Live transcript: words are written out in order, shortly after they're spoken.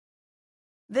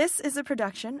This is a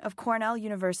production of Cornell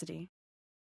University.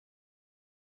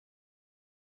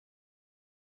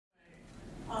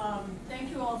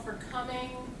 Thank you all for coming,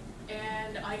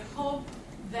 and I hope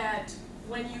that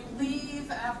when you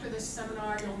leave after this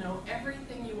seminar, you'll know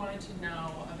everything you wanted to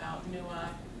know about NEWA,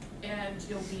 and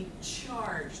you'll be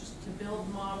charged to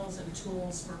build models and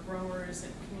tools for growers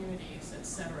and communities,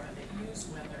 etc., that use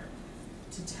weather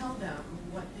to tell them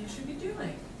what they should be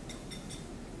doing.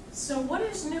 So what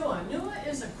is NEWA? NEWA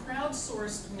is a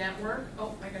crowdsourced network.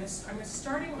 Oh, I'm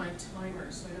starting my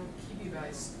timer so I don't keep you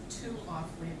guys too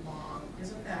awfully long.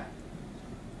 Isn't that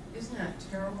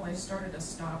terrible? I started a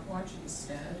stopwatch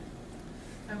instead.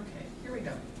 Okay, here we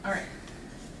go. All right.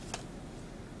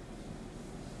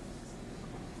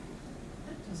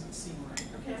 That doesn't seem right.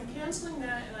 Okay, I'm canceling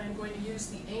that, and I'm going to use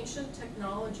the ancient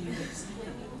technology that's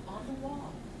hanging on the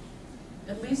wall.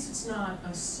 At least it's not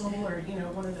a solar,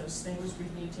 one of those things where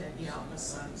you need to be out in the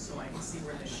sun so I can see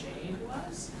where the shade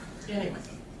was. Anyway,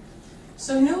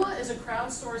 so NEWA is a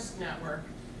crowdsourced network.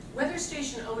 Weather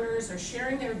station owners are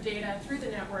sharing their data through the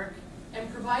network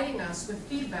and providing us with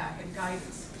feedback and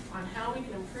guidance on how we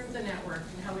can improve the network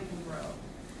and how we can grow.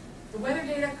 The weather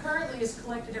data currently is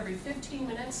collected every 15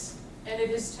 minutes, and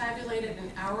it is tabulated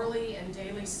in hourly and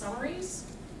daily summaries.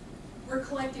 We're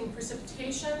collecting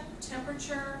precipitation,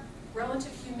 temperature,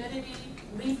 relative humidity,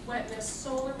 leaf wetness,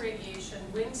 solar radiation,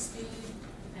 wind speed,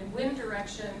 and wind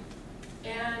direction.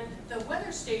 And the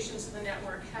weather stations in the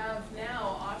network have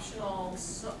now optional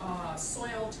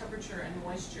soil temperature and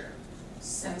moisture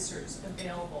sensors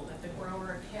available that the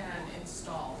grower can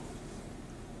install.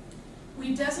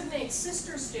 We designate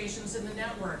sister stations in the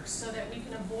network so that we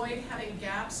can avoid having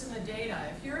gaps in the data.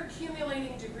 If you're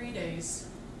accumulating degree days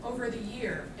over the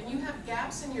year and you have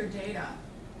gaps in your data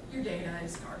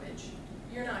is garbage.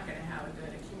 You're not going to have a good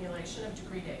accumulation of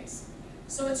degree days.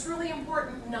 So it's really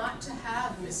important not to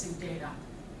have missing data.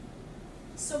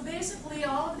 So basically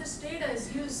all of this data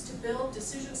is used to build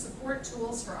decision support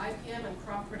tools for IPM and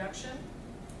crop production.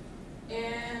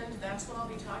 And that's what I'll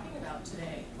be talking about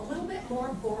today. A little bit more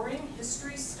boring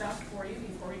history stuff for you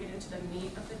before we get into the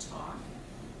meat of the talk.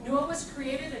 NEWA was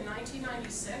created in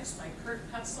 1996 by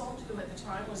Kurt Petzold, who at the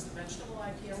time was the vegetable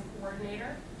IPM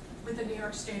coordinator with the New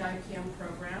York State IPM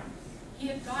program. He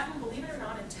had gotten, believe it or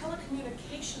not, a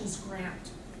telecommunications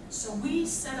grant. So we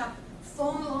set up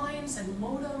phone lines and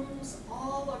modems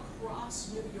all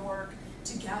across New York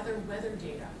to gather weather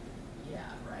data. Yeah,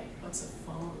 right, what's a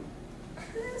phone?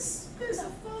 This is a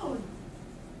phone.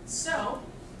 So,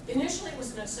 initially it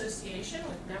was an association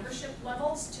with membership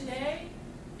levels. Today,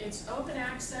 it's open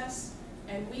access,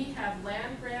 and we have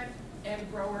land grant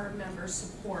and grower member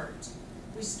support.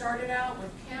 We started out with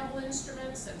Campbell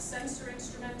instruments and sensor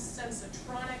instruments,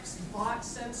 Sensotronics, bot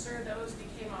sensor, those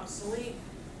became obsolete.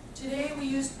 Today we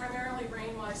use primarily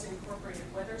Brainwise incorporated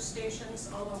weather stations,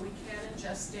 although we can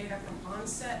ingest data from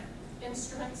onset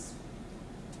instruments,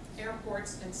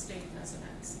 airports, and state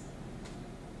measurements.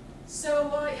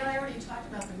 So I already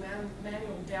talked about the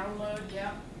manual download.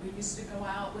 Yep, we used to go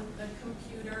out with the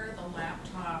computer, the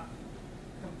laptop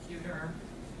computer,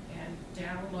 and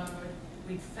download.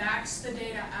 We'd fax the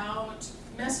data out.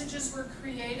 Messages were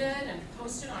created and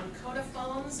posted on CODA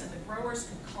phones, and the growers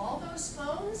could call those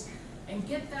phones and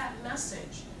get that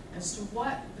message as to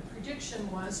what the prediction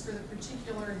was for the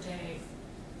particular day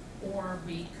or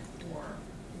week or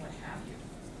what have you.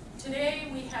 Today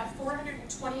we have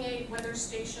 428 weather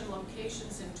station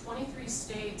locations in 23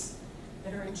 states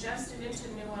that are ingested into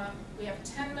NEWA. We have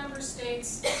 10 member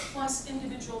states plus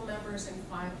individual members in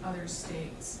 5 other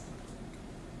states.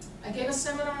 I gave a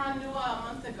seminar on NEWA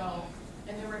a month ago,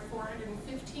 and there were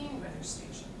 415 weather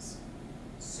stations.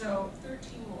 So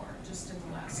 13 more just in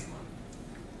the last month.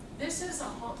 This is the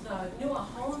NEWA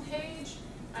homepage.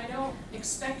 I don't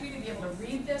expect you to be able to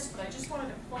read this, but I just wanted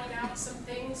to point out some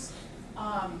things.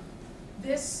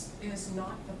 This is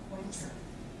not the pointer.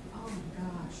 Oh my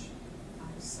gosh,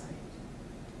 eyesight.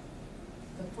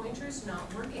 The pointer is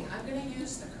not working. I'm going to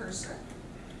use the cursor.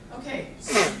 Okay,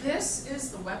 so this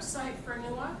is the website for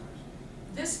NEWA.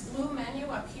 This blue menu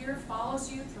up here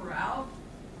follows you throughout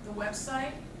the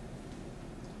website,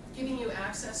 giving you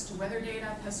access to weather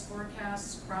data, pest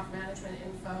forecasts, crop management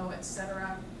info,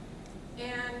 etc.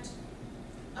 And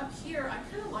up here, I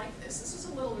kind of like this. This is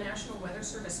a little National Weather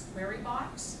Service query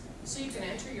box. So you can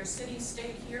enter your city,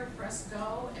 state here, press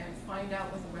go, and find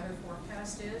out what the weather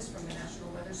forecast is from the National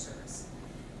Weather Service.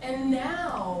 And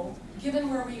now, given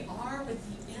where we are with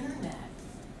the internet,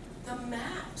 the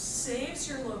map saves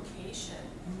your location.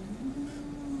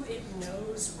 Ooh, it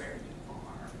knows where you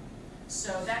are.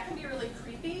 So that can be really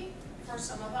creepy for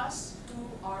some of us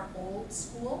who are old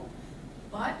school,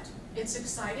 but It's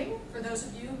exciting for those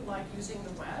of you who like using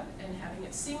the web and having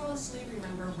it seamlessly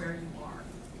remember where you are.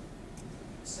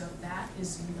 So that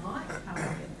is not how I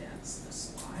advance the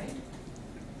slide.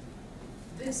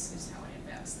 This is how I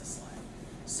advance the slide.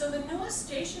 So the NEWA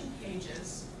station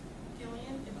pages,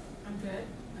 Gillian, I'm good?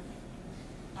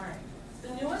 Okay. All right. The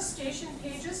NEWA station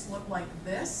pages look like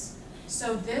this.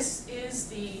 So this is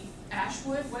the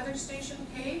Ashwood weather station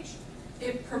page.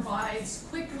 It provides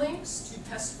quick links to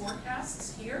pest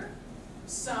forecasts here,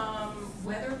 some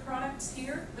weather products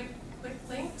here, quick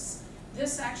links.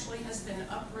 This actually has been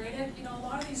upgraded. You know, a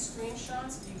lot of these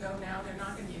screenshots, if you go now, they're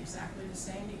not going to be exactly the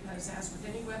same because as with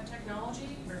any web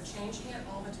technology, we're changing it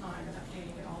all the time and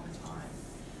updating it all the time.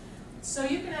 So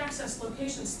you can access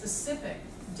location-specific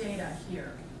data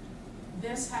here.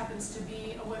 This happens to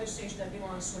be a weather station that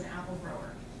belongs to an apple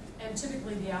grower. And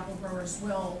typically the apple growers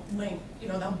will link, you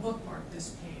know, they'll bookmark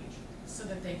this page so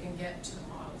that they can get to the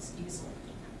models easily.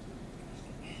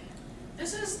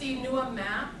 This is the NEWA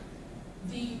map.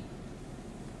 The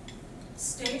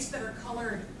states that are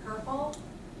colored purple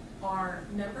are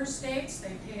member states.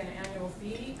 They pay an annual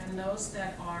fee, and those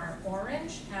that are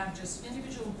orange have just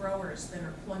individual growers that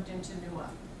are plugged into NEWA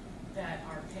that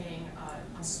are paying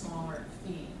a smaller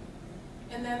fee.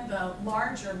 And then the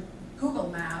larger Google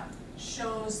map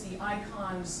shows the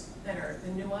icons that are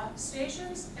the NEWA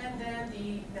stations and then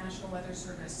the National Weather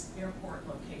Service airport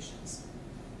locations.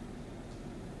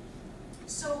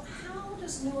 So how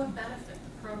does NEWA benefit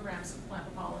the programs of plant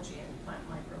pathology and plant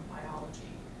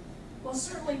microbiology? Well,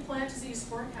 certainly plant disease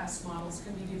forecast models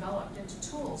can be developed into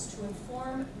tools to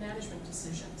inform management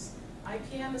decisions.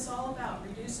 IPM is all about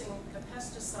reducing the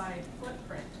pesticide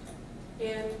footprint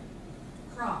in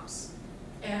crops.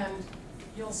 And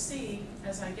you'll see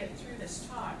as I get through this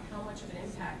talk how much of an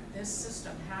impact this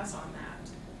system has on that.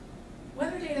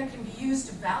 Weather data can be used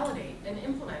to validate and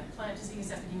implement plant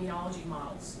disease epidemiology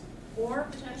models, or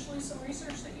potentially some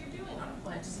research that you're doing on a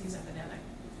plant disease epidemic.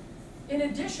 In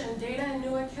addition, data in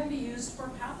NEWA can be used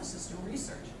for pathosystem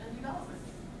research and development.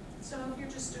 So if you're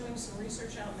just doing some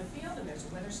research out in the field and there's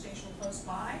a weather station close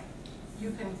by,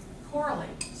 you can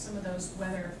correlate some of those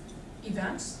weather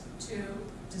events to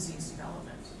disease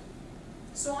development.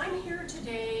 So I'm here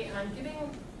today and I'm giving,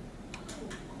 make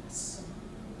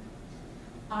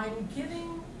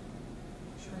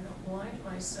sure I don't blind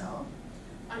myself,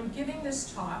 I'm giving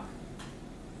this talk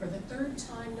for the third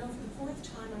time, no, for the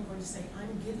fourth time I'm going to say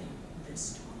I'm giving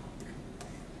this talk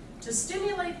to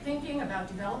stimulate thinking about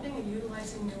developing and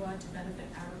utilizing NEWA to benefit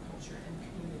agriculture and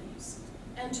communities,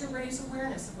 and to raise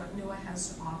awareness of what NEWA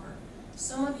has to offer.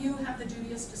 Some of you have the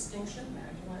dubious distinction,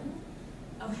 Magdalene,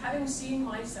 of having seen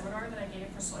my seminar that I gave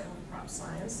for soil and crop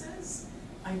sciences.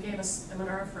 I gave a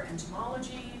seminar for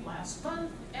entomology last month,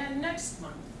 and next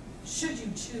month, should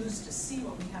you choose to see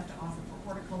what we have to offer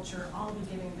for horticulture, I'll be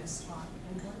giving this talk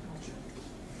in horticulture.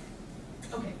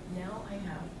 Okay, now I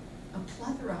have a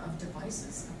plethora of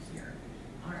devices up here.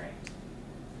 All right.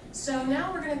 So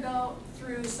now we're going to go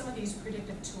through some of these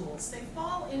predictive tools. They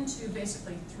fall into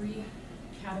basically three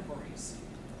categories: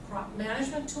 crop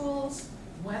management tools,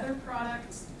 weather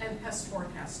products, and pest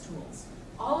forecast tools.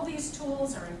 All of these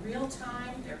tools are in real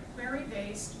time, they're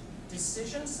query-based,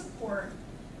 decision support.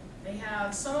 They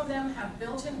have, some of them have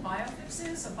built-in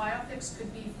biofixes. A biofix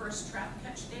could be first trap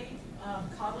catch date of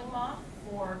codling moth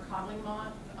for codling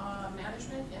moth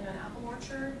management in an apple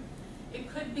orchard.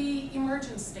 It could be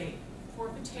emergence date for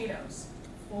potatoes,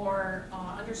 for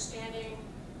understanding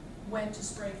when to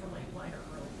spray for late blight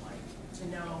or early blight, to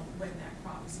know when that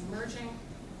crop is emerging.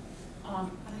 But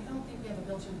I don't think we have a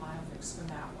built-in biofix for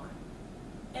that one.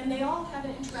 And they all have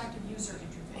an interactive user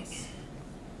interface.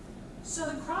 So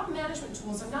the crop management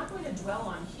tools, I'm not going to dwell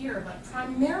on here, but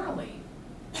primarily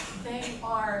they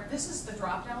are, this is the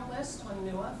drop-down list on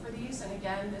NEWA for these, and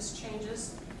again, this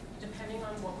changes depending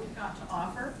on what we've got to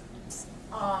offer.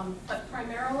 But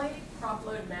primarily, crop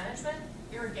load management,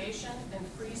 irrigation, and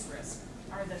freeze risk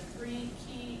are the three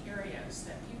key areas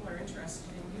that people are interested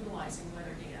in utilizing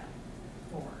weather data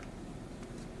for.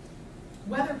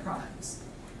 Weather products.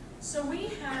 So we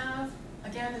have,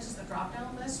 again, this is the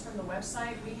drop-down list from the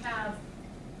website. We have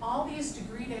all these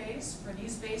degree days for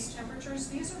these base temperatures.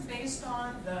 These are based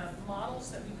on the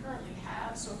models that we currently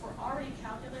have. So if we're already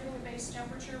calculating the base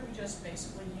temperature, we just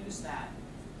basically use that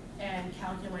and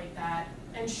calculate that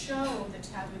and show the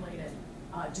tabulated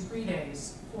degree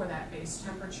days for that base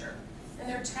temperature. And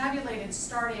they're tabulated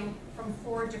starting from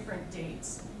 4 different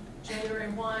dates.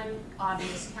 January 1,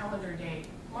 obvious calendar date.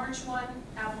 March 1,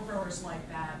 apple growers like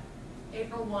that.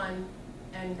 April 1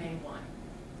 and May 1.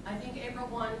 I think April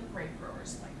 1, grape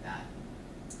growers like that.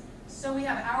 So we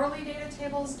have hourly data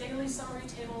tables, daily summary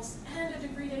tables, and a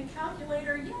degree day calculator.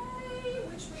 calculator, yay,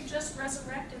 which we just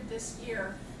resurrected this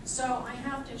year. So I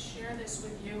have to share this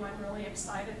with you. I'm really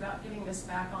excited about getting this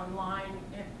back online.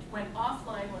 It went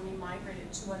offline when we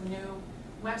migrated to a new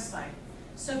website.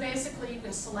 So basically, you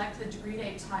can select the degree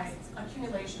date type,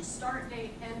 accumulation start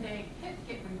date, end date, hit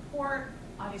get report.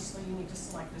 Obviously, you need to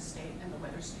select the state and the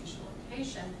weather station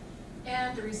location.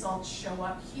 And the results show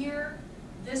up here.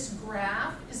 This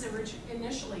graph is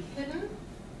initially hidden,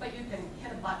 but you can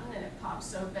hit a button and it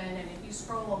pops open. And if you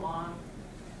scroll along,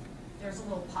 there's a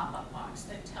little pop-up box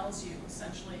that tells you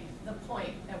essentially the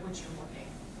point at which you're looking.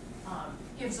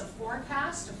 Gives a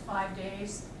forecast of 5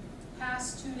 days,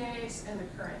 past 2 days, and the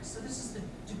current. So this is the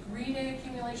degree day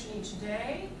accumulation each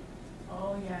day.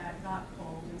 Oh yeah, it got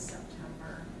cold in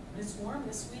September. But it's warm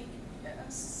this week,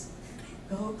 yes.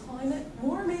 Go climate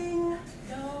warming.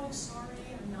 No, sorry,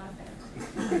 I'm not a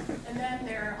fan. And then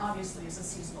there obviously is a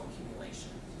seasonal accumulation.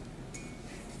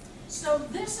 So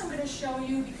this I'm going to show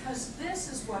you because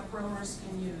this is what growers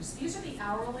can use. These are the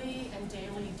hourly and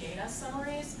daily data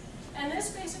summaries. And this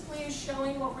basically is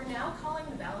showing what we're now calling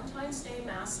the Valentine's Day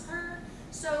Massacre.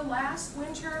 So last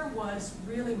winter was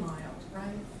really mild, right?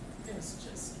 It was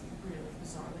just really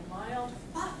bizarrely mild.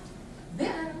 But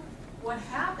then what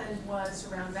happened was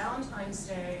around Valentine's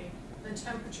Day, the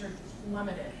temperature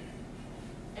plummeted.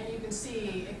 And you can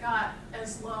see it got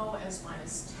as low as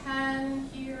 -10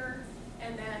 here.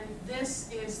 And then this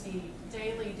is the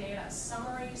daily data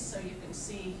summary. So you can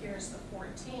see here's the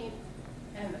 14th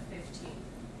and the 15th.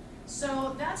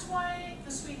 So that's why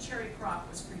the sweet cherry crop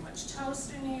was pretty much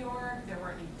toast in New York. There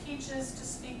weren't any peaches to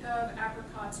speak of.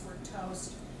 Apricots were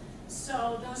toast.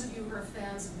 So those of you who are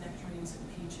fans of nectarines and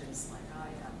peaches, like I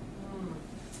am,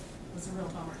 it was a real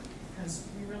bummer because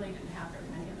we really didn't have very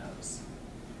many of those.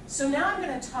 So now I'm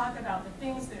going to talk about the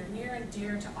things that are near and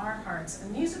dear to our hearts.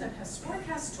 And these are the pest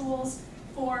forecast tools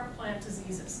for plant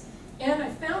diseases. And I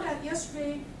found out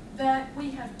yesterday that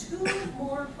we have 2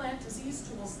 more plant disease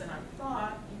tools than I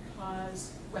thought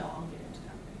because, well, I'll get into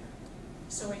that later.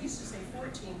 So I used to say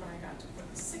 14, but I got to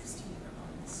put 16 on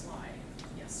the slide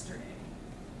yesterday.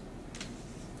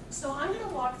 So I'm going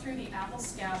to walk through the apple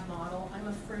scab model. I'm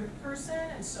a fruit person,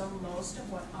 and so most of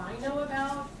what I know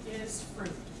about is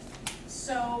fruit.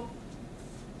 So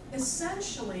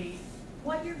essentially,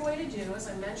 what you're going to do, as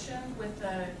I mentioned with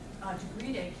the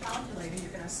degree day calculator,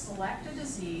 you're going to select a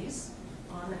disease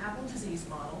on the apple disease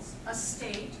models, a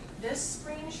state. This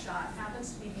screenshot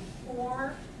happens to be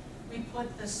before we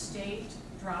put the state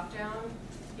drop-down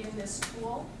in this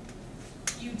tool.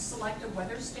 You'd select a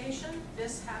weather station.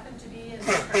 This happened to be in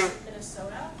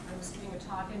Minnesota. I was giving a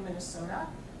talk in Minnesota.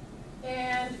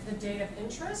 And the date of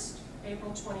interest,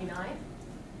 April 29th.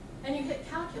 And you hit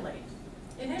calculate.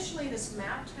 Initially, this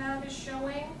map tab is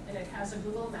showing, and it has a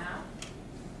Google map.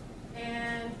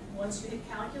 And once you hit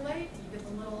calculate, you get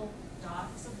the little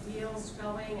dots of wheels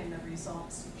going, and the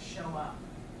results show up.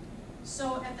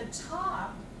 So at the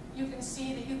top, you can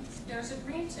see that there's a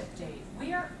green tip date.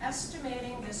 We are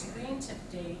estimating this green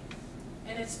tip date,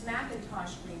 and it's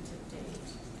Macintosh green tip date,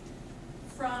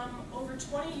 from over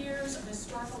 20 years of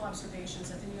historical observations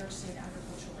at the New York State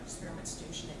Agricultural Experiment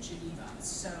Station at Geneva.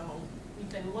 So we've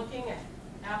been looking at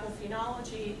apple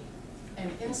phenology and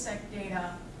insect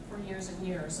data for years and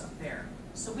years up there.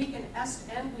 So we can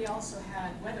and we also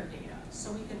had weather data.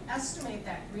 So we can estimate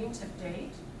that green tip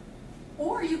date,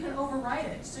 or you can overwrite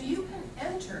it. So you can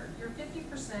enter your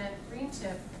 50% green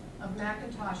tip of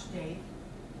Macintosh date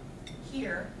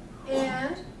here,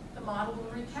 and the model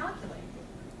will recalculate.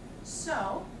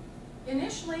 So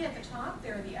initially at the top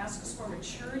there are the ascospore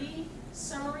maturity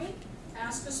summary.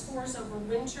 Ascospores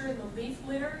overwinter in the leaf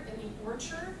litter in the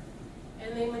orchard,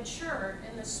 and they mature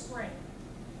in the spring.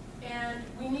 And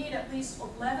we need at least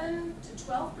 11 to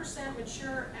 12%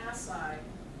 mature asci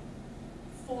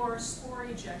for spore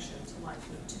ejection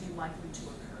to be likely to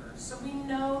occur. So we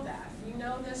know that. We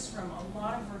know this from a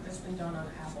lot of work that's been done on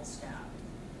apple scab.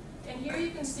 And here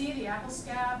you can see the apple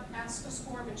scab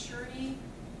ascospore maturity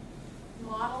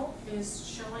model is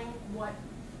showing what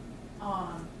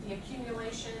the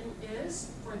accumulation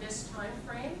is for this time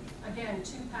frame. Again,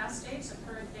 2 past dates, a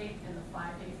current date, and the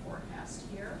 5-day forecast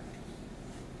here.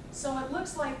 So it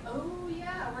looks like, oh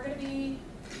yeah, we're going to be,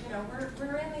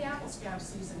 we're in the apple scab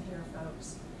season here,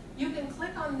 folks. You can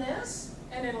click on this,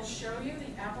 and it'll show you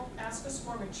the apple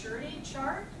ascospore maturity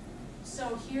chart.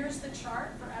 So here's the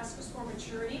chart for ascospore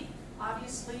maturity.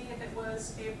 Obviously, if it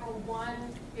was April 1,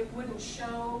 it wouldn't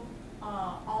show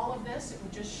all of this. It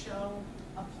would just show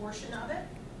a portion of it.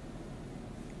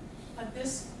 But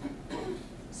this,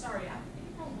 sorry,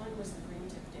 April 1 was the green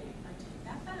tip date. I take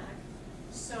that back.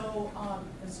 So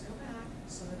let's go back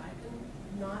so that I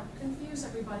can not confuse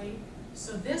everybody.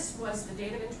 So this was, the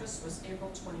date of interest was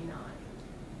April 29.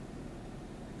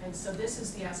 And so this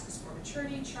is the Ask Us for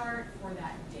Maturity chart for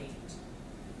that date.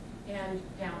 And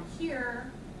down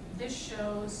here, this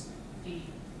shows the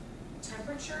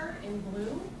temperature in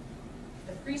blue,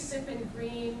 the precip in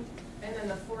green, and then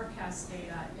the forecast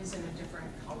data is in a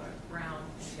different color, brown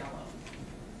and yellow.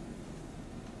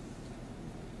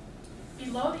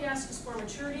 Below the Ask Us for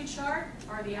Maturity chart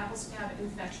are the apple scab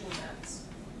infection events.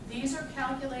 These are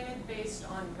calculated based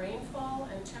on rainfall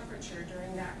and temperature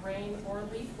during that rain or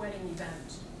leaf wetting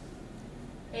event.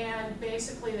 And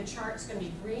basically the chart's going to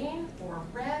be green or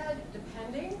red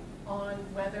depending on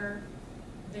whether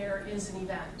there is an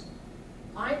event.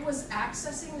 I was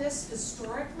accessing this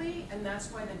historically, and that's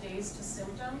why the days to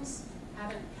symptoms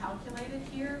haven't calculated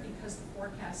here, because the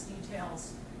forecast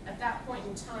details at that point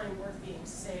in time weren't being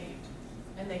saved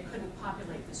and they couldn't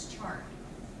populate this chart.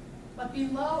 But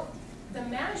below, the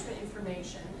management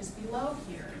information is below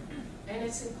here, and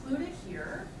it's included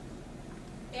here,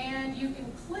 and you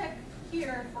can click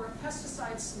here for a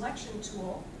pesticide selection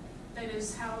tool that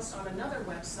is housed on another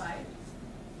website.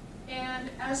 And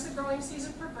as the growing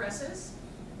season progresses,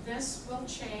 this will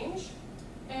change,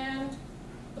 and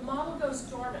the model goes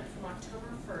dormant from October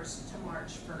 1st to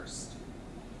March 1st.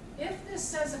 If this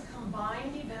says a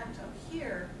combined event up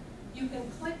here, you can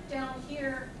click down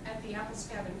here at the apple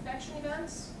scab infection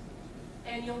events,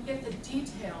 and you'll get the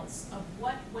details of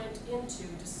what went into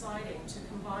deciding to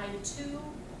combine two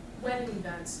wetting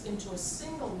events into a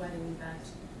single wetting event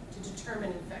to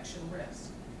determine infection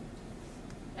risk.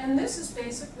 And this is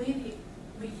basically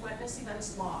the leaf wetness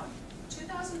events log.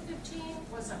 2015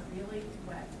 was a really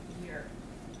wet year,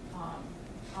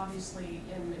 obviously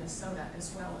in Minnesota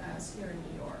as well as here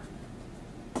in New York.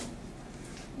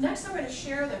 Next, I'm going to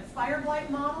share the fire blight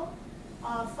model.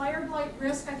 Fire blight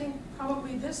risk, I think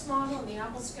probably this model and the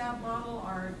apple scab model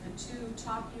are the two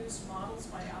top used models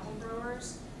by apple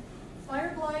growers.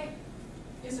 Fire blight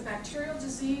is a bacterial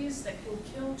disease that can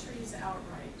kill trees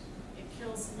outright. It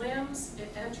kills limbs,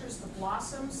 it enters the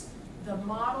blossoms. The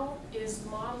model is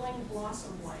modeling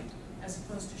blossom blight as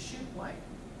opposed to shoot blight.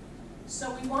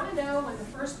 So we want to know when the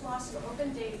first blossom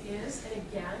open date is, and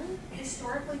again,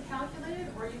 historically calculated,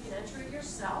 or you can enter it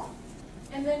yourself.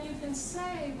 And then you can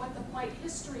say what the blight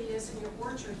history is in your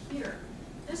orchard here.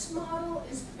 This model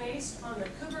is based on the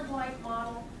cougar blight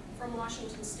model from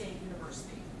Washington State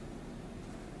University.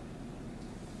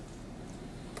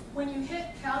 When you hit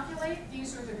calculate,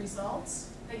 these are the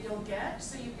results that you'll get.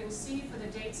 So you can see for the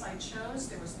dates I chose,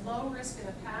 there was low risk in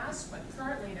the past, but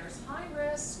currently there's high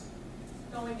risk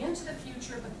going into the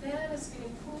future, but then it's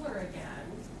getting cooler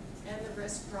again, and the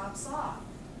risk drops off.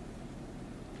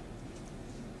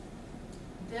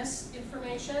 This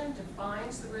information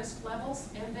defines the risk levels,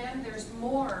 and then there's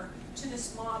more to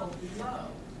this model below.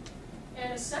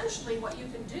 And essentially what you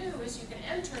can do is you can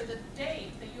enter the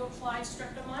date that you applied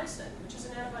streptomycin, which is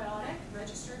an antibiotic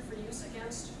registered for use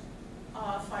against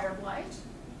fire blight.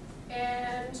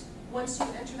 And once you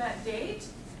enter that date,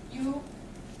 you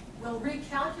will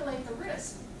recalculate the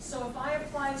risk. So if I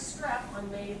applied strep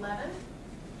on May 11,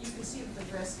 you can see that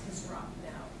the risk has dropped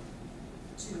now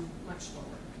to much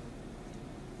lower.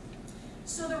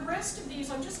 So the rest of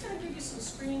these, I'm just going to give you some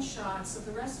screenshots of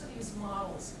the rest of these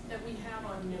models that we have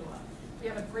on NEWA. We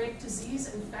have a grape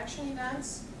disease infection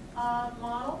events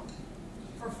model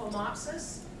for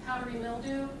phomopsis, powdery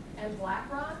mildew, and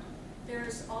black rot.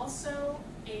 There's also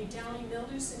a downy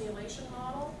mildew simulation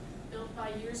model built by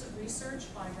years of research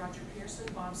by Roger Pearson,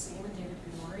 Bob Seam, and David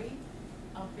Grimori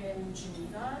up in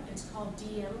Geneva. It's called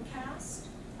DMCast.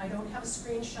 I don't have a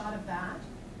screenshot of that.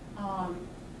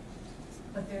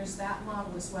 But there's that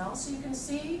model as well. So you can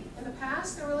see in the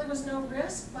past there really was no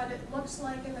risk, but it looks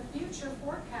like in the future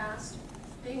forecast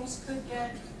things could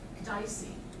get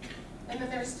dicey. And then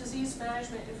there's disease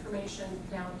management information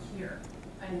down here.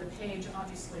 And the page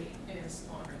obviously is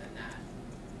longer than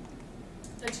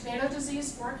that. The tomato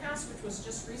disease forecast, which was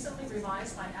just recently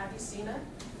revised by Abby Seaman,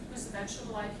 who's the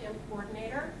vegetable IPM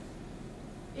coordinator,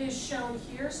 is shown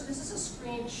here. So this is a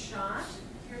screenshot.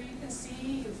 Here you can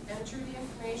see you enter the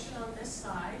information on this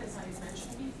side, as I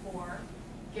mentioned before,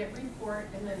 get report,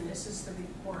 and then this is the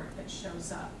report that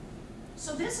shows up.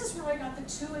 So this is where I got the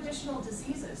two additional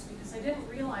diseases, because I didn't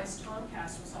realize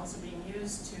Tomcast was also being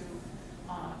used to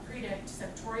predict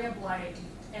septoria blight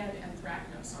and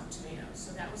anthracnose on tomatoes.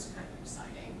 So that was kind of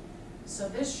exciting. So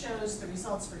this shows the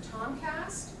results for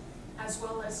Tomcast, as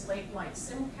well as late blight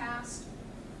Simcast.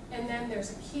 And then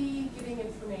there's a key giving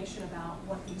information about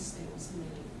what these things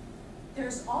mean.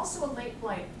 There's also a late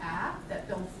blight app that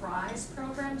Bill Fry's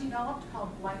program developed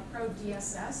called Blight Pro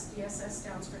DSS. DSS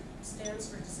stands for stands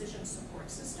for Decision Support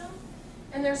System.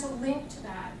 And there's a link to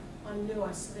that on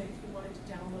NEWA, so that if you wanted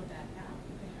to download that app,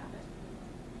 you could have it.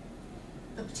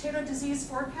 The potato disease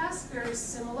forecast, very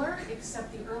similar,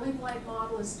 except the early blight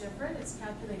model is different. It's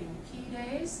calculating P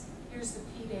days. Here's the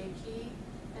P day key,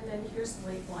 and then here's the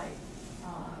late blight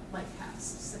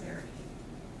cast severity.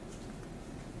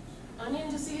 Onion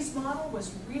disease model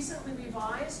was recently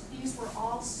revised. These were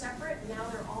all separate. Now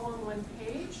they're all on one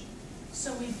page.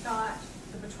 So we've got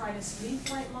the botrytis leaf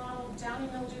blight model, downy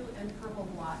mildew, and purple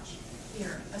blotch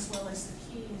here, as well as the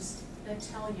keys that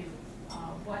tell you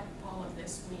what all of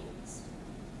this means.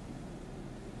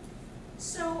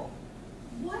 So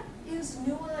what is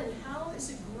NEWA and how is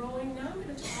it growing? Now I'm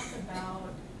going to talk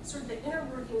about sort of the inner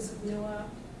workings of NEWA.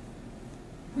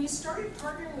 We started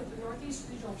partnering with the Northeast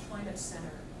Regional Climate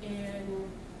Center in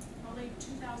probably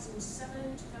 2007,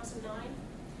 2009,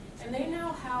 and they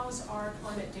now house our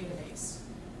climate database.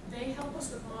 They help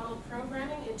us with model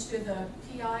programming into the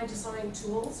PI design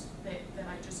tools that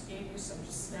I just gave you some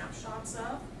snapshots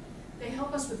of. They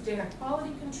help us with data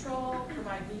quality control,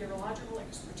 provide meteorological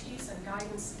expertise and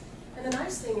guidance. And the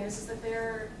nice thing is that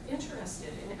they're interested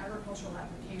in agricultural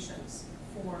applications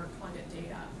for climate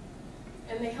data.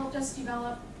 And they helped us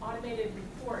develop automated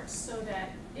reports so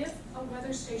that if a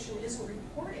weather station isn't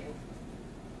reporting,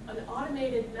 an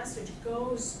automated message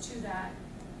goes to that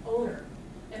owner,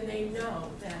 and they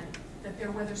know then that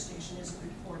their weather station isn't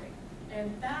reporting.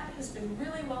 And that has been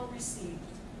really well received.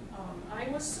 I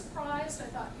was surprised. I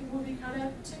thought people would be kind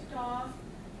of ticked off,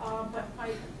 but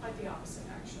quite the opposite,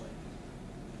 actually.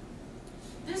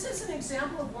 This is an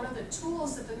example of one of the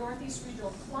tools that the Northeast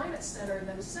Regional Climate Center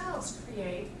themselves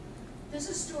create. This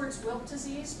is Stewart's wilt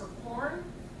disease for corn,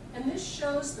 and this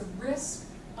shows the risk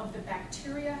of the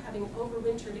bacteria having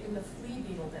overwintered in the flea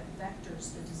beetle that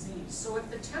vectors the disease. So if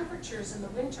the temperatures in the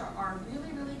winter are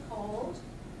really, really cold,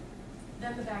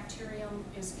 then the bacterium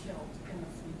is killed in the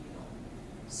flea beetle.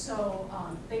 So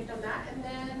they've done that, and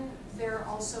then there are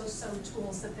also some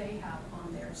tools that they have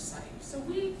on their site. So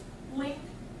we link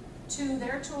to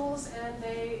their tools, and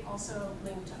they also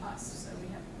link to us. So we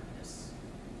have this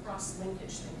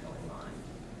cross-linkage thing going on.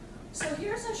 So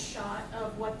here's a shot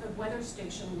of what the weather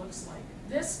station looks like.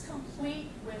 This, complete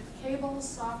with cables,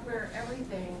 software,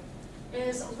 everything,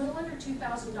 is a little under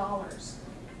 $2,000.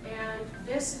 And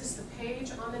this is the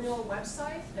page on the NEWA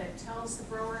website that tells the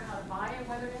grower how to buy a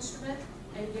weather instrument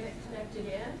and get it connected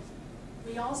in.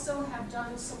 We also have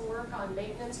done some work on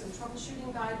maintenance and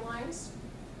troubleshooting guidelines.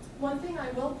 One thing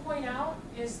I will point out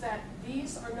is that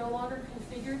these are no longer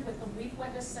configured with the leaf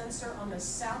wetness sensor on the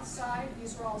south side.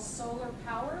 These are all solar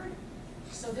powered.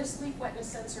 So this leaf wetness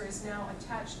sensor is now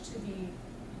attached to the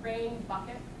rain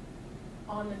bucket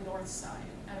on the north side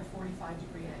at a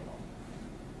 45-degree angle.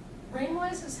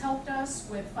 RainWise has helped us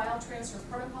with file transfer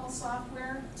protocol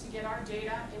software to get our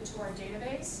data into our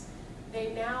database.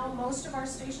 Most of our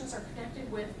stations are connected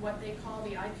with what they call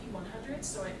the IP100,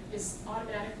 so it is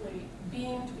automatically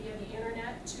beamed via the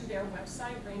internet to their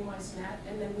website, RainWise.net,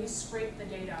 and then we scrape the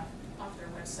data off their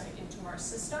website into our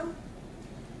system.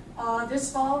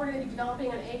 This fall, we're going to be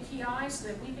developing an API so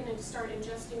that we can start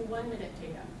ingesting 1-minute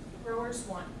data. Growers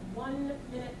want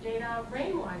 1-minute data.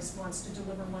 RainWise wants to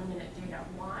deliver 1-minute data.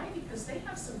 Why? Because they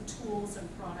have some tools and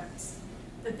products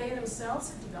that they themselves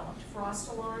have developed, frost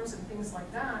alarms and things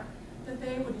like that, that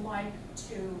they would like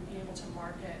to be able to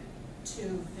market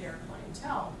to their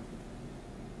clientele.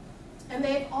 And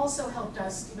they've also helped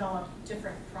us develop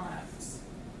different products.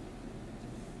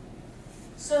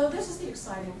 So this is the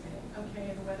exciting thing.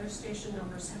 Okay, the weather station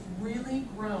numbers have really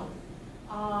grown.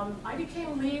 I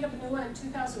became lead of NEWA in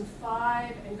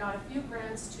 2005 and got a few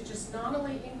grants to just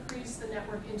nominally increase the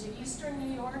network into eastern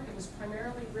New York. It was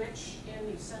primarily rich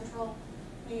in the central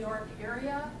New York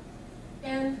area.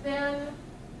 And then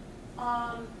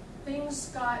things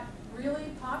got really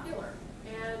popular,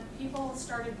 and people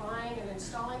started buying and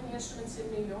installing the instruments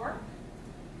in New York.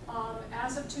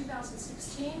 As of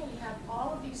 2016, we have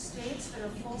all of these states that are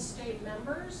full state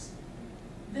members.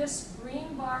 This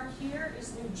green bar here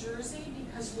is New Jersey,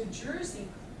 because New Jersey,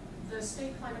 the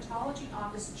state climatology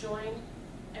office joined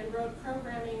and wrote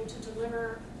programming to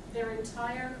deliver their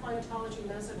entire climatology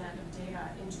mesonet of data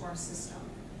into our system,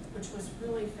 which was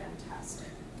really fantastic.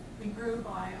 We grew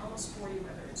by almost 40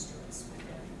 weather instruments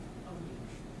within a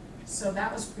week. So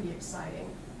that was pretty exciting.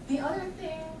 The other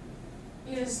thing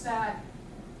is that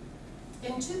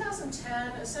in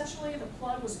 2010, essentially the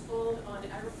plug was pulled on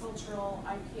agricultural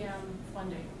IPM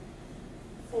funding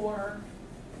for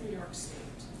New York State.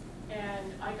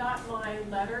 And I got my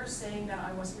letter saying that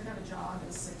I wasn't going to have a job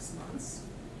in 6 months.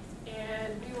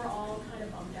 And we were all kind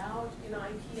of bummed out in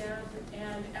IPM.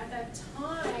 And at that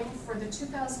time, for the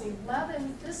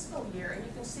 2011 fiscal year, and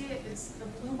you can see it, it's the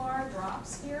blue bar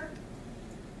drops here.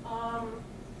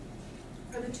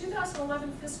 For the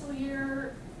 2011 fiscal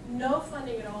year, no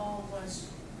funding at all was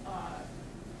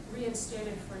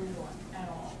reinstated for NEWA at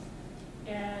all.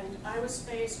 And I was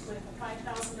faced with a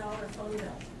 $5,000 phone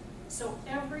bill. So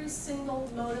every single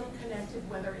modem-connected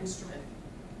weather instrument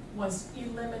was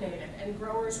eliminated, and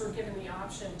growers were given the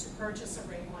option to purchase a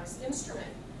randomized instrument.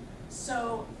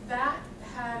 So that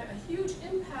had a huge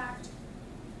impact,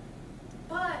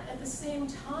 but at the same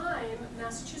time,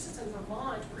 Massachusetts and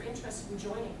Vermont were interested in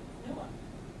joining NEWA.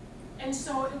 And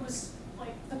so it was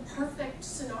like the perfect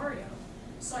scenario.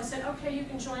 So I said, okay, you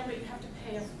can join, but you have to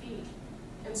pay a fee.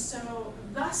 And so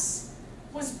thus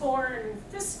was born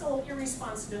fiscal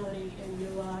irresponsibility in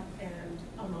NEWA and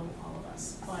among all of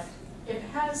us. But it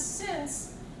has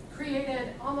since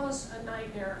created almost a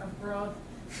nightmare of growth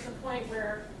to the point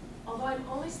where, although I'm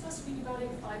only supposed to be devoting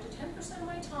 5 to 10% of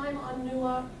my time on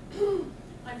NEWA,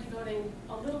 I'm devoting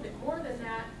a little bit more than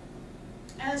that,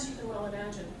 as you can well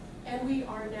imagine. And we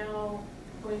are now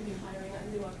going to be hiring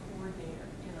a NEWA coordinator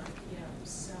in IPM.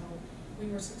 So we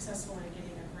were successful in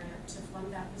getting a grant to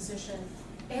fund that position.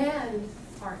 And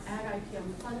our Ag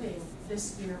IPM funding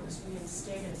this year was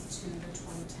reinstated to the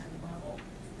 2010 level.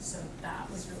 So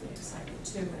that was really exciting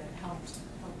too, and it helped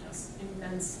us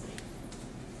immensely.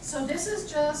 So this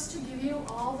is just to give you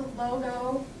all the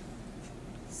logo.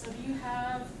 So do you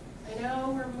have, I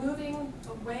know we're moving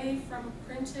away from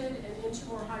printed and into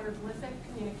more hieroglyphic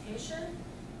communication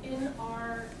in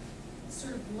our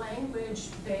sort of language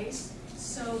base.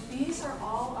 So these are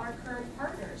all our current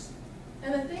partners.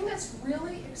 And the thing that's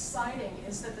really exciting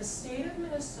is that the state of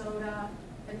Minnesota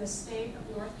and the state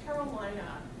of North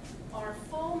Carolina are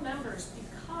full members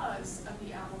because of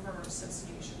the apple grower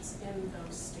associations in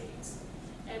those states.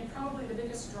 And probably the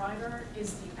biggest driver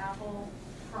is the apple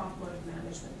crop load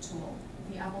management tool,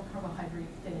 the apple carbohydrate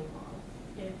thinning model.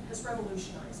 It has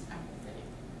revolutionized apple thinning.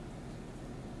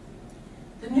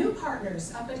 The new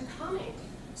partners up and coming.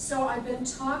 So I've been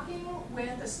talking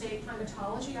with the state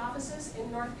climatology offices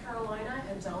in North Carolina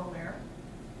and Delaware.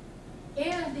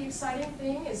 And the exciting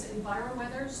thing is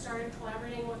EnviroWeather started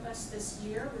collaborating with us this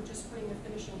year. We're just putting the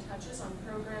finishing touches on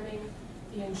programming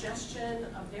the ingestion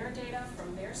of their data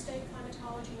from their state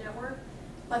climatology network.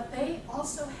 But they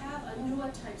also have a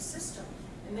NEWA type system,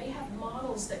 and they have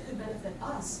models that could benefit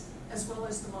us as well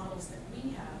as the models that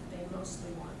we have. They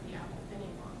mostly want the apple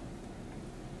thinning model.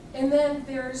 And then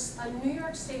there's a New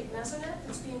York State mesonet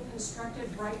that's being constructed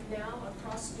right now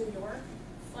across New York,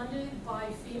 funded by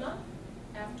FEMA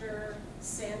after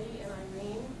Sandy and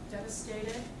Irene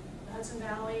devastated the Hudson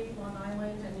Valley, Long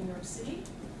Island, and New York City.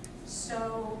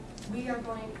 So we are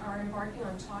embarking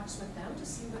on talks with them to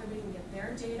see whether we can get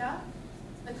their data.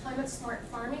 The Climate Smart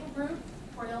Farming Group,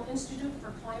 Cornell Institute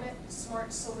for Climate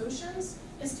Smart Solutions,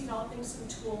 is developing some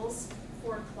tools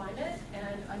for climate,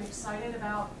 and I'm excited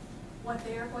about what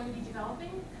they are going to be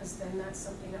developing, because then that's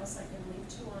something else I can link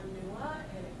to on NEWA,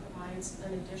 and it provides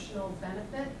an additional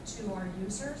benefit to our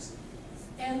users.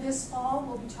 And this fall,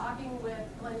 we'll be talking with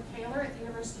Glenn Kaler at the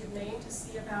University of Maine to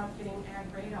see about getting Ag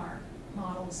Radar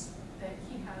models that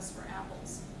he has for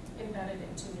apples embedded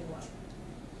into NEWA.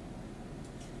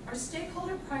 Our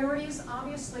stakeholder priorities,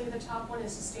 obviously the top one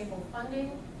is sustainable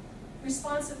funding,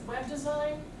 responsive web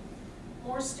design,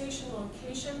 more station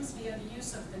locations via the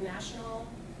use of the National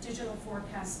Digital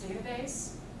Forecast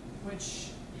Database,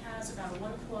 which has about a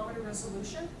 1 kilometer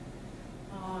resolution,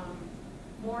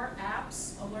 more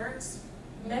apps, alerts.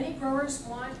 Many growers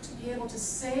want to be able to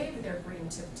save their green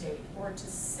tip date or to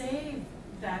save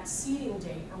that seeding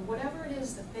date or whatever it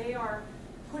is that they are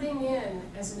putting in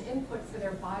as an input for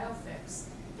their biofix.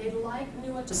 They'd like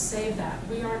NEWA to save that.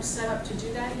 We aren't set up to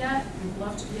do that yet. We'd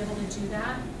love to be able to do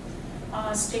that.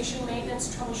 Station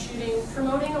maintenance, troubleshooting,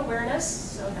 promoting awareness,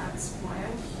 so that's why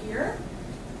I'm here.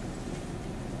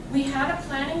 We had a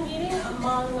planning meeting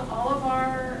among all of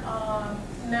our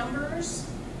members,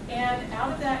 and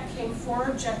out of that came 4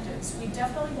 objectives. We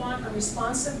definitely want a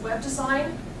responsive web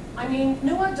design. I mean,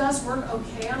 NEWA does work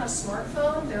okay on a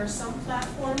smartphone. There are some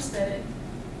platforms that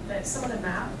some of the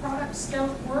map products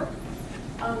don't work.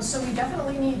 So we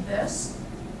definitely need this.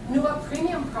 NEWA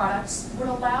premium products would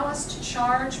allow us to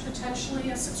charge potentially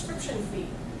a subscription fee.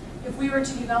 If we were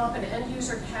to develop an end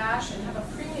user cache and have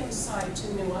a premium side to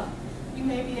NEWA, we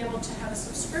may be able to have a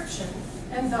subscription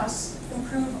and thus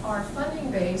improve our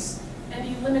funding base and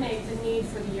eliminate the need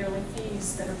for the yearly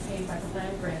fees that are paid by the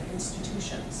land-grant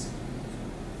institutions.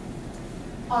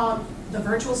 The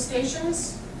virtual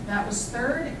stations, That was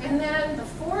third. And then the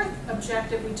fourth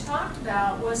objective we talked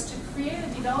about was to create a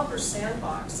developer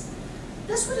sandbox.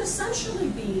 This would essentially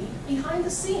be behind the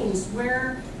scenes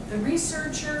where the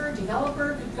researcher,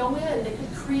 developer could go in, they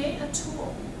could create a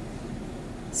tool,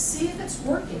 see if it's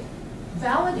working,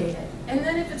 validate it, and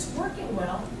then if it's working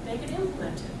well, they could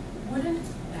implement it. Wouldn't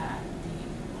that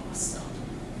be awesome?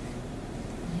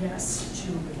 Yes,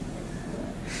 Julie.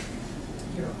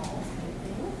 You're all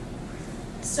thinking.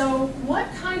 So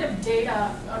what kind of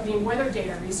data, weather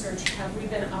data research have we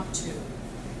been up to?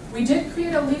 We did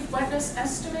create a leaf wetness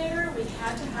estimator. We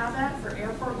had to have that for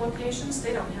airport locations.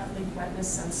 They don't have leaf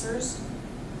wetness sensors.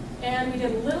 And we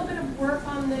did a little bit of work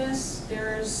on this.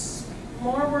 There's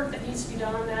more work that needs to be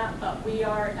done on that, but we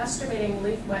are estimating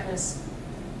leaf wetness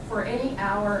for any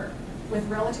hour with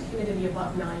relative humidity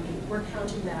above 90. We're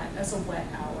counting that as a wet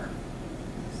hour.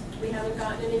 We haven't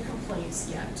gotten any complaints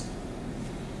yet.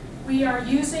 We are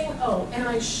using, and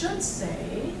I should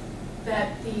say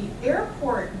that the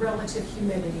airport relative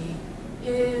humidity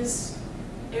is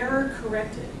error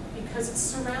corrected because it's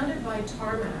surrounded by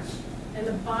tarmac, and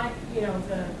it's not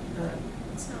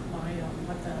biome,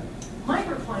 but the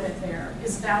microclimate there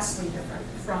is vastly different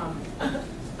from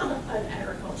an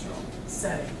agricultural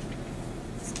setting.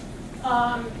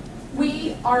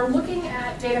 We are looking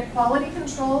at data quality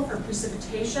control for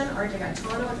precipitation. Art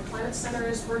Gaetano at the Climate Center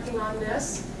is working on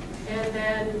this. And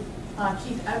then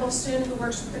Keith Eggleston, who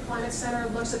works with the Climate Center,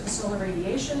 looks at the solar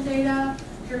radiation data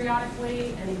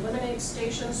periodically and eliminates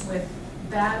stations with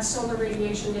bad solar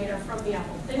radiation data from the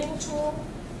Apple thinning tool.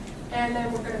 And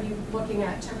then we're going to be looking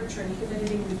at temperature and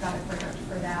humidity. We've got a grant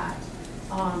for that.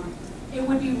 It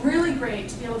would be really great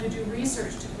to be able to do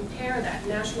research to compare that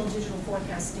National Digital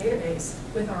Forecast database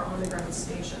with our on-the-ground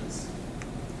stations,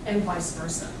 and vice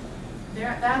versa.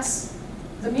 That's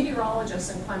the meteorologists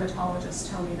and climatologists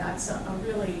tell me that's a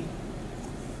really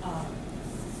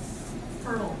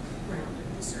fertile ground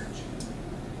in research.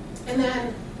 And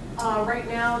then right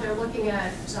now they're looking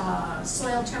at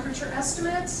soil temperature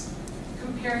estimates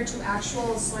compared to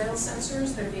actual soil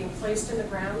sensors that are being placed in the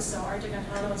ground. So Art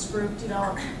Gaetano's group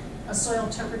developed a soil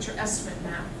temperature estimate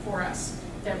map for us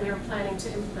that we are planning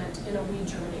to implement in a weed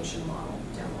germination model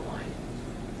down the line.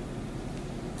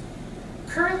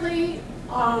 Currently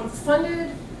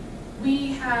funded,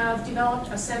 we have developed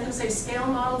a San Jose scale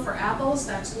model for apples.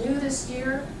 That's new this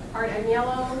year. Art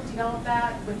Agnello developed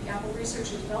that with the Apple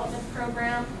Research and Development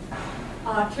Program.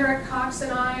 Carrick Cox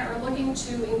and I are looking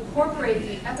to incorporate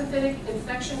the epiphytic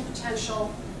infection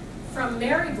potential from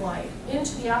Mary Blight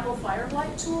into the Apple Fire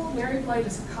Blight tool. Mary Blight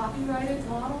is a copyrighted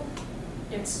model.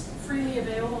 It's freely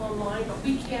available online, but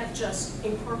we can't just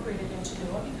incorporate it into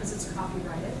NEWA because it's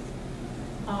copyrighted.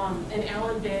 And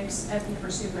Alan Biggs at the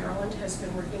University of Maryland has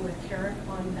been working with Carrick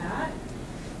on that.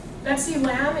 Betsy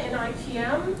Lamb in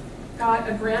IPM got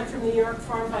a grant from the New York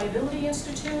Farm Viability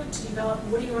Institute to develop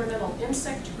woody ornamental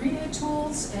insect breeding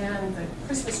tools, and the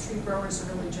Christmas tree growers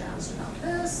are really jazzed about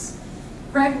this.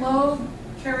 Greg Loeb,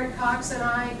 Carrick Cox, and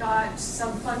I got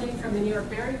some funding from the New York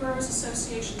Berry Growers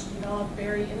Association to develop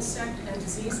berry insect and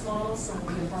disease models, so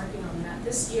we'll be embarking on that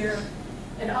this year.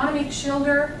 And Annemiek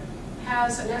Schilder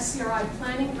has an SCRI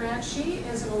planning grant. She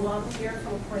is an alum here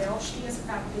from Cornell. She is a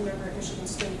faculty member at Michigan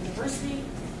State University,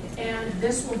 and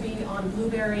this will be on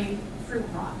blueberry fruit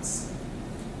rots.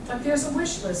 But there's a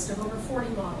wish list of over 40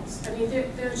 models. I mean,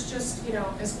 there's just,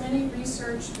 as many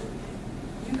research,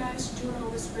 you guys doing all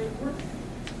this great work,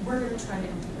 we're going to try to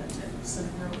implement it so the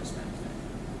growers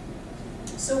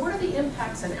benefit. So what are the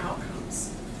impacts and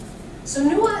outcomes? So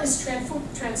NEWA is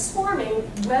transforming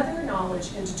weather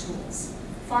knowledge into tools.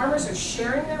 Farmers are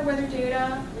sharing their weather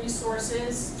data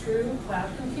resources through cloud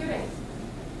computing.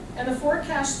 And the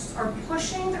forecasts are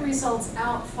pushing the results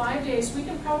out 5 days. We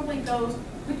could probably go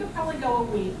a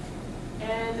week,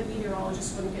 and the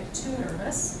meteorologists wouldn't get too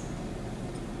nervous.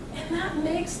 And that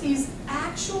makes these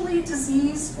actually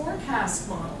disease forecast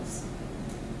models,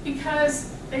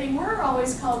 because they were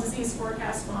always called disease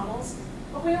forecast models,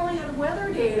 but we only had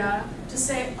weather data to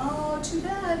say, oh, too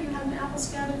bad, you had an apple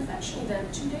scab infection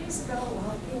event 2 days ago.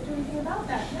 Well, I can't do anything about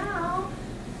that now.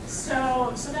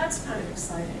 So that's kind of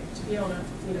exciting to be able to,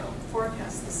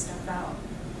 forecast this stuff out.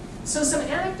 So some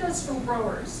anecdotes from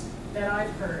growers that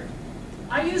I've heard.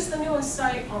 I use the NEWA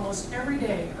site almost every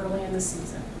day early in the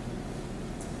season.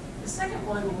 The second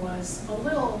one was a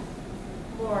little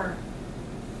more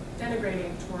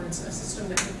denigrating towards a system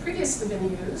that had previously been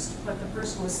used, but the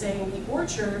person was saying the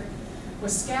orchard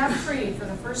was scab-free for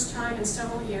the first time in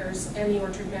several years, and the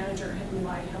orchard manager had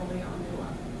relied heavily on NEWA.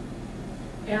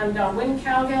 And Wynn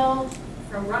Cowgill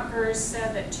from Rutgers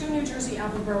said that 2 New Jersey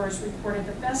apple growers reported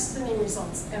the best thinning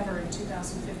results ever in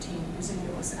 2015 using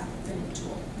NEWA's apple thinning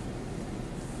tool.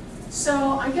 So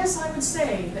I guess I would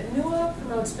say that NEWA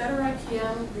promotes better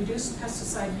IPM, reduced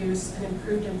pesticide use, and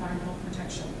improved environmental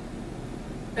protection,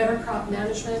 better crop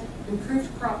management,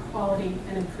 improved crop quality,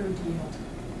 and improved yield,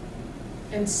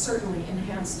 and certainly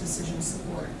enhanced decision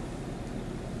support.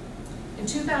 In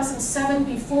 2007,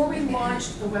 before we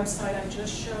launched the website I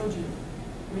just showed you,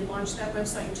 we launched that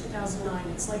website in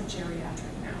 2009. It's like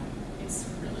geriatric now. It's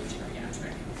really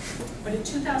geriatric. But in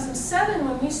 2007,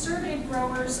 when we surveyed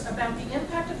growers about the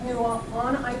impact of NEWA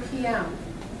on IPM,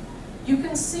 you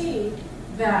can see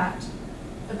that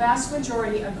the vast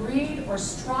majority agreed or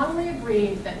strongly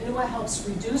agreed that NEWA helps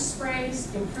reduce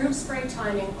sprays, improve spray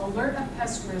timing, alert of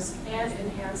pest risk, and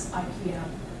enhance IPM.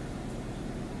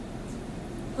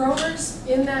 Growers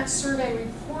in that survey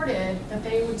reported that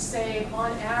they would save,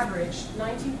 on average,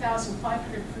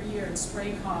 $19,500 per year in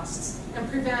spray costs and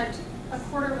prevent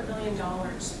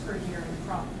 $250,000 per year in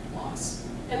crop loss.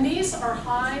 And these are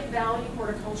high-value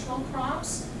horticultural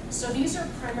crops, so these are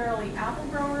primarily apple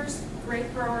growers,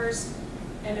 grape growers,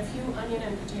 and a few onion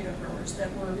and potato growers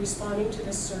that were responding to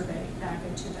this survey back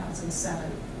in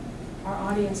 2007. Our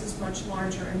audience is much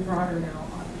larger and broader now,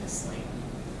 obviously.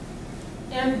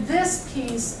 And this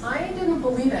piece, I didn't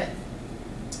believe it.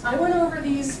 I went over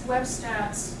these web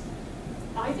stats,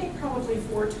 I think probably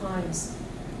 4 times.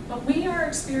 But we are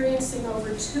experiencing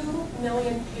over 2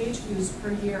 million page views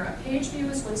per year. A page view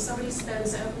is when somebody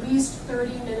spends at least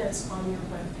 30 minutes on your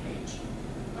web page.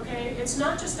 Okay, it's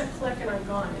not just a click and I'm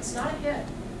gone. It's not a hit.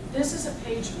 This is a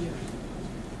page view.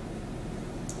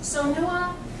 So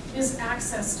NEWA is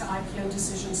access to IPM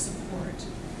decision support.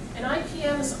 And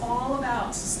IPM is all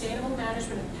about sustainable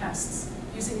management of pests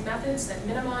using methods that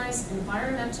minimize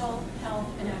environmental, health,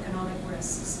 and economic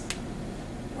risks.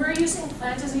 We're using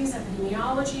plant disease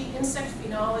epidemiology, insect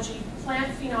phenology,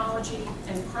 plant phenology,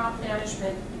 and crop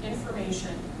management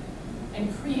information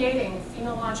and creating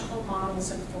phenological models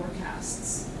and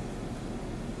forecasts.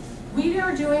 We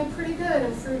are doing pretty good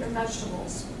in fruit and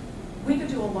vegetables. We could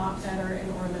do a lot better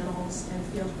in ornamentals and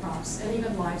field crops and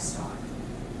even livestock.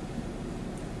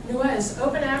 NEWA is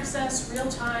open access,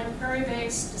 real-time,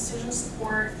 query-based decision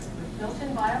support with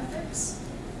built-in biofix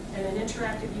and an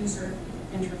interactive user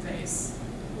interface.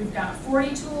 We've got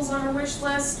 40 tools on our wish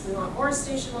list. We want more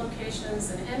station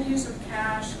locations, an end-user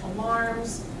cache,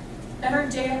 alarms, better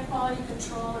data quality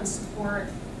control and support,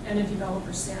 and a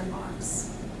developer sandbox.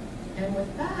 And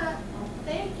with that, I'll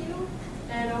thank you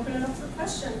and open it up for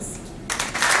questions.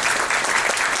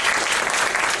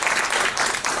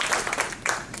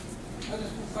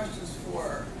 Questions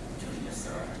for Juliet.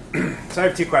 So I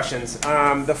have 2 questions.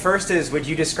 The first is, would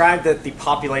you describe that the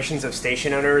populations of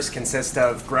station owners consist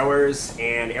of growers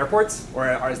and airports, or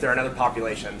is there another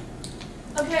population?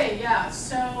 Okay, yeah,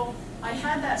 so I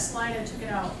had that slide, I took it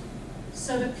out.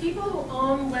 So the people who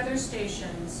own weather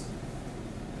stations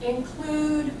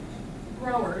include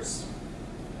growers.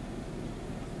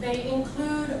 They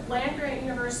include land-grant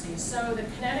universities. So the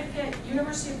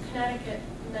University of Connecticut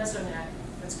Mesonet,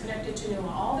 that's connected to NEWA.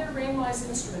 All their rain-wise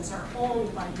instruments are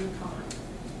owned by UConn.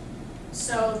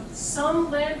 So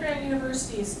some land-grant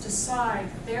universities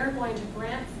decide they're going to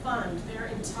grant fund their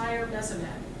entire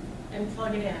Mesonet and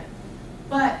plug it in.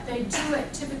 But they do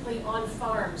it typically on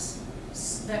farms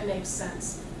that makes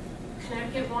sense.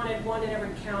 Connecticut wanted one in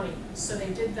every county, so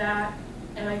they did that,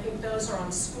 and I think those are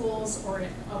on schools or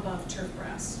above turf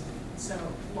grass, so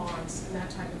lawns and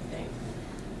that type of thing.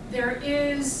 There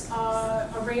is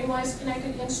a rain-wise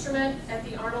connected instrument at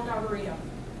the Arnold Arboretum,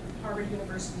 Harvard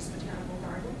University's Botanical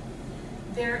Garden.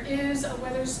 There is a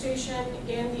weather station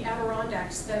in the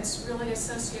Adirondacks that's really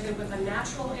associated with a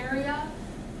natural area,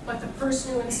 but the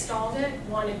person who installed it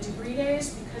wanted degree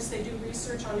days because they do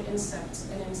research on insects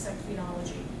and insect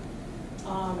phenology.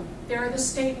 There are the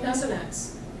state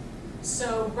mesonets.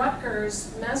 So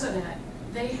Rutgers Mesonet,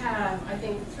 they have, I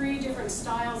think, 3 different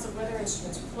styles of weather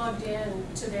instruments plugged in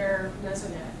to their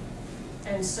Mesonet.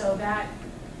 And so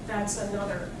that's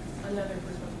another group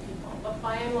of people. But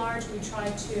by and large, we try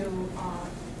to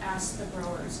ask the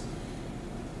growers.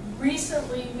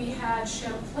 Recently, we had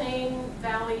Champlain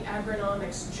Valley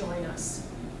Agronomics join us.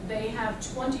 They have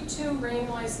 22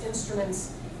 rain-wise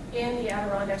instruments in the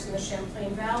Adirondacks and the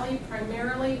Champlain Valley,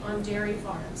 primarily on dairy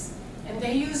farms. And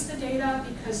they use the data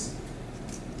because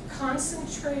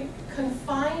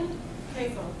confined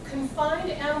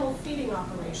animal feeding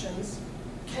operations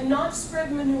cannot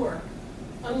spread manure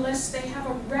unless they have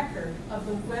a record of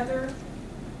the weather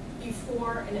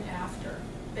before and after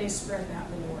they spread that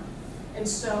manure. And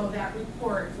so that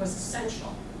report was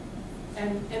essential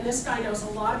And this guy knows a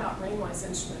lot about rainwise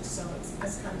instruments, so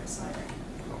that's kind of exciting.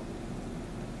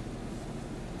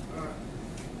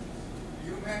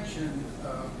 You mentioned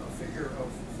a figure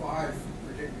of 5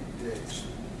 predicted days,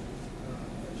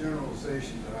 a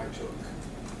generalization that I took.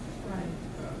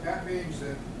 Right. That means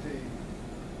that the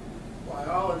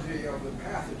biology of the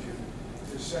pathogen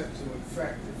is set to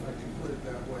infect, if I can put it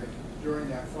that way, during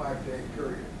that 5-day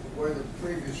period. The weather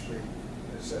previously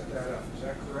has set that up. Is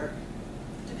that correct?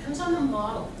 Depends on the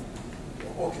model.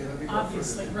 Well, okay, let me go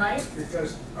Obviously, further. right?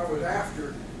 Because I was after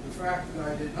the fact that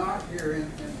I did not hear in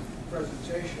the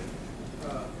presentation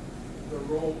the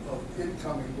role of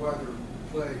incoming weather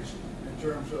plays in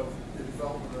terms of the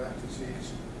development of that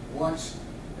disease once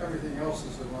everything else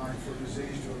is in line for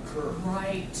disease to occur.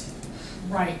 Right,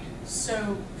 right.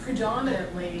 So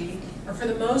predominantly, or for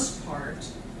the most part,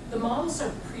 the models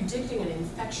are predicting an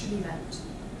infection event.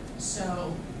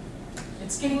 So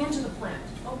it's getting into the plant.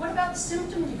 But what about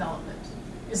symptom development?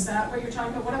 Is that what you're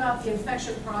talking about? What about the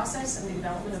infection process and the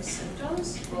development of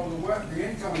symptoms? Well, the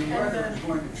incoming weather is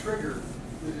going to trigger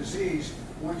the disease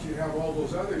once you have all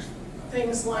those other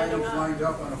things lining up. lined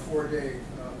up on a 4-day,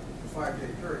 5-day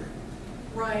period.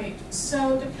 Right.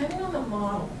 So depending on the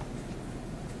model,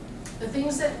 the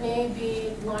things that may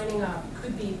be lining up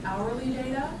could be hourly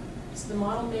data. So the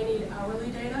model may need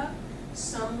hourly data.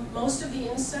 Most of the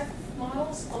insect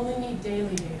models only need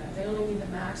daily data. They only need the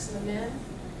max and the min.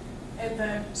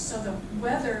 And so the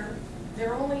weather,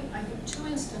 there are only, I think, 2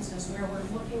 instances where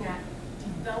we're looking at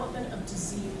development of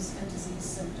disease and disease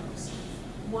symptoms.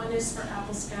 One is for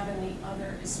apple scab and the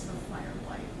other is for fire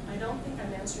blight. I don't think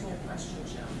I'm answering your question,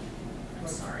 Jim. I'm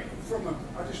sorry.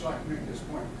 I'd just like to make this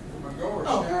point. From a grower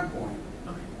standpoint,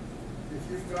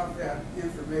 if you've got that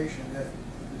information that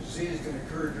the disease is going to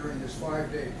occur during this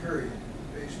 5-day period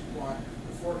based upon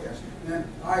the forecast, then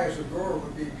I, as a grower,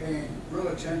 would be paying real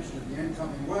attention to the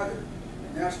incoming weather.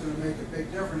 And that's going to make a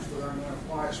big difference whether I'm going to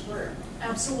apply a sprayer.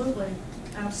 Absolutely.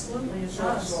 Absolutely, it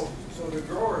does. So the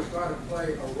grower's got to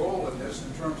play a role in this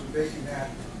in terms of making that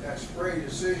spray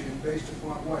decision based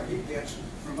upon what he gets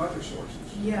from other sources.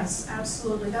 Yes,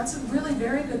 absolutely. That's a really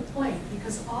very good point,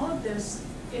 because all of this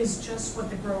is just what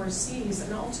the grower sees,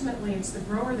 and ultimately it's the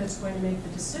grower that's going to make the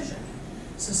decision.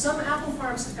 So some apple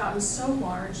farms have gotten so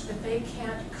large that they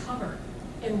can't cover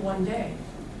in one day.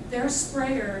 Their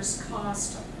sprayers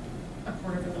cost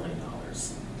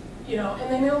 $250,000,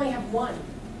 and they may only have one,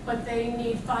 but they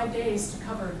need 5 days to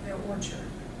cover their orchard.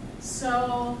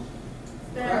 So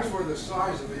that's where the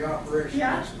size of the operation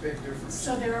makes a big difference.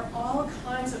 So there are all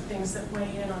kinds of things that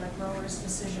weigh in on a grower's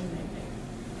decision making.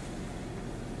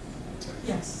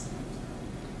 Yes?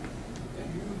 Can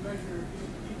you measure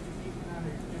the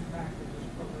economic impact of this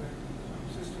program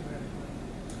systematically?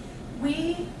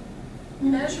 We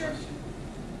measured,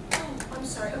 I'm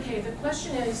sorry, okay, the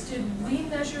question is, did we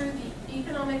measure the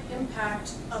economic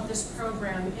impact of this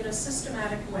program in a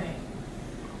systematic way?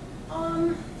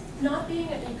 Not being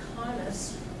an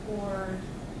economist, or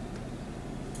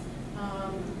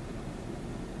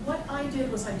what I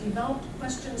did was I developed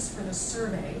questions for the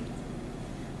survey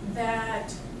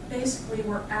that basically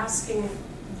were asking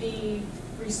the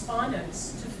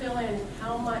respondents to fill in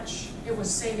how much it was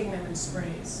saving them in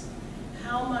sprays,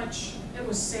 how much it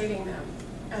was saving them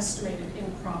estimated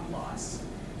in crop loss.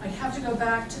 I'd have to go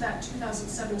back to that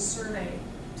 2007 survey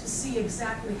to see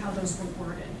exactly how those were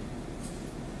worded.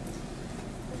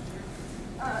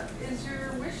 Is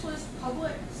your wish list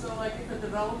public? So like if a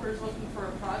developer is looking for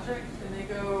a project and they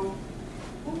go,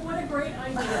 Oh, what a great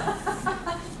idea.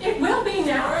 It will be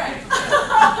now. all right.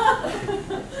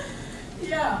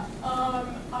 Yeah,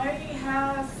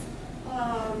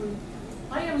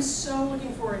 I am so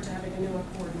looking forward to having a NEWA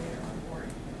coordinator on board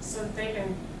so that they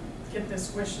can get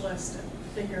this wish list and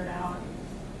figure it out.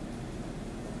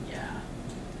 Yeah.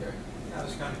 I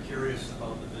was kind of curious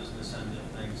about the business end of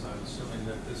things. I was assuming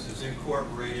that this is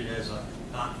incorporated as a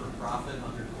not-for-profit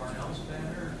under Cornell's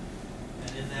banner.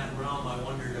 And in that realm, I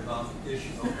wondered about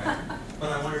issues. Okay,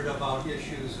 but I wondered about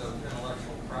issues of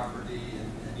intellectual property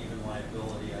and even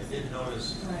liability. I did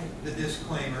notice the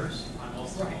disclaimers on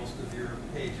most of your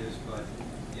pages, but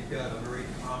you've got a very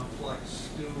complex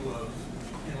stew of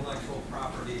intellectual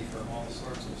property from all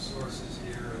sorts of sources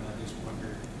here, and I just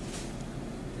wondered,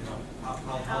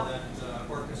 how that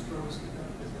orchestra was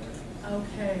conducted.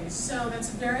 Okay, so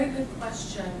that's a very good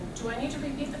question. Do I need to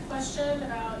repeat the question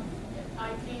about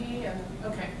IP and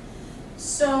okay?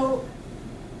 So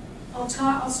I'll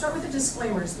start with the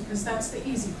disclaimers because that's the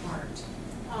easy part.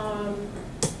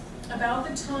 About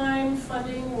the time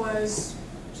funding was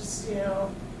just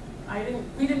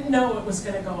we didn't know it was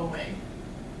going to go away,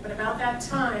 but about that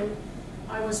time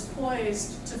I was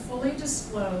poised to fully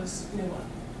disclose NEWA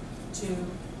to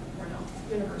Cornell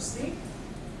University.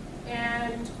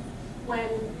 And when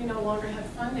we no longer had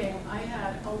funding, I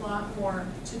had a lot more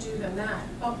to do than that.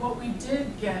 But what we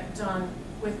did get done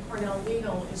with Cornell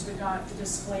Legal is we got the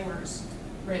disclaimers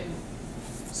written.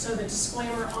 So the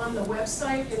disclaimer on the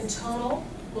website in total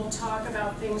will talk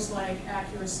about things like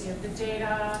accuracy of the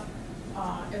data,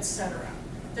 etc.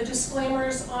 The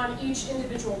disclaimers on each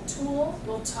individual tool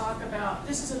will talk about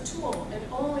this is a tool and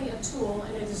only a tool,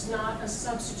 and it is not a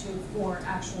substitute for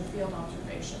actual field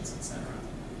observations, etc.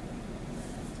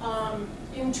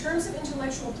 In terms of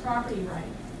intellectual property right,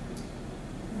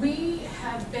 we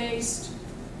have based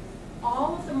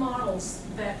all of the models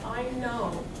that I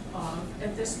know of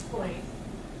at this point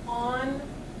on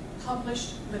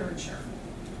published literature.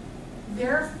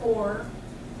 Therefore,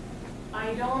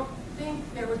 I don't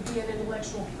think there would be an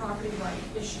intellectual property right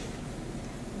issue.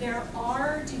 There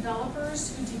are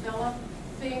developers who develop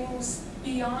things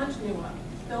beyond NEWA.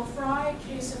 Bill Fry,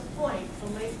 case in point, the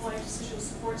late blight decision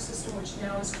support system, which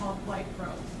now is called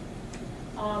Plant-Microbe.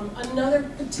 Another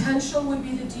potential would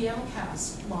be the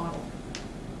DMCAS model,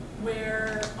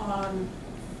 where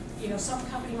some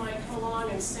company might come along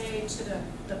and say to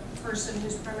the person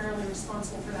who's primarily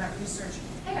responsible for that research,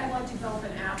 hey, I'd like to develop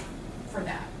an app for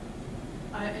that.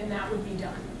 And that would be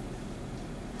done.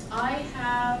 I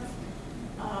have,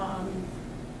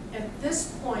 at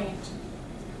this point,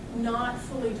 not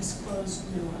fully disclosed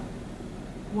NEWA.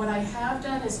 What I have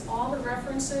done is all the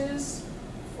references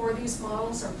for these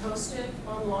models are posted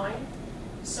online.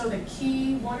 So the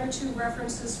key 1 or 2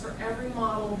 references for every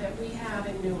model that we have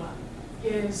in NEWA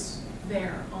is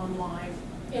there online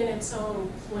in its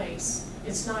own place.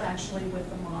 It's not actually with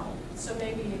the model. So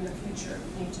maybe in the future it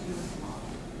would need to be with the model.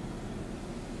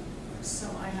 So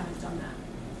I haven't done that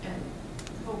and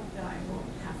hope that I won't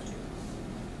have to.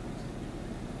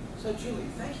 So Julie,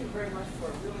 thank you very much for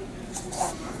a really interesting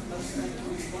seminar. Let's thank you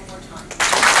one more time.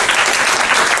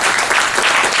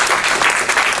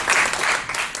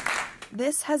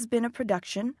 This has been a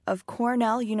production of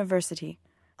Cornell University,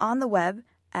 on the web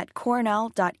at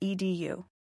cornell.edu.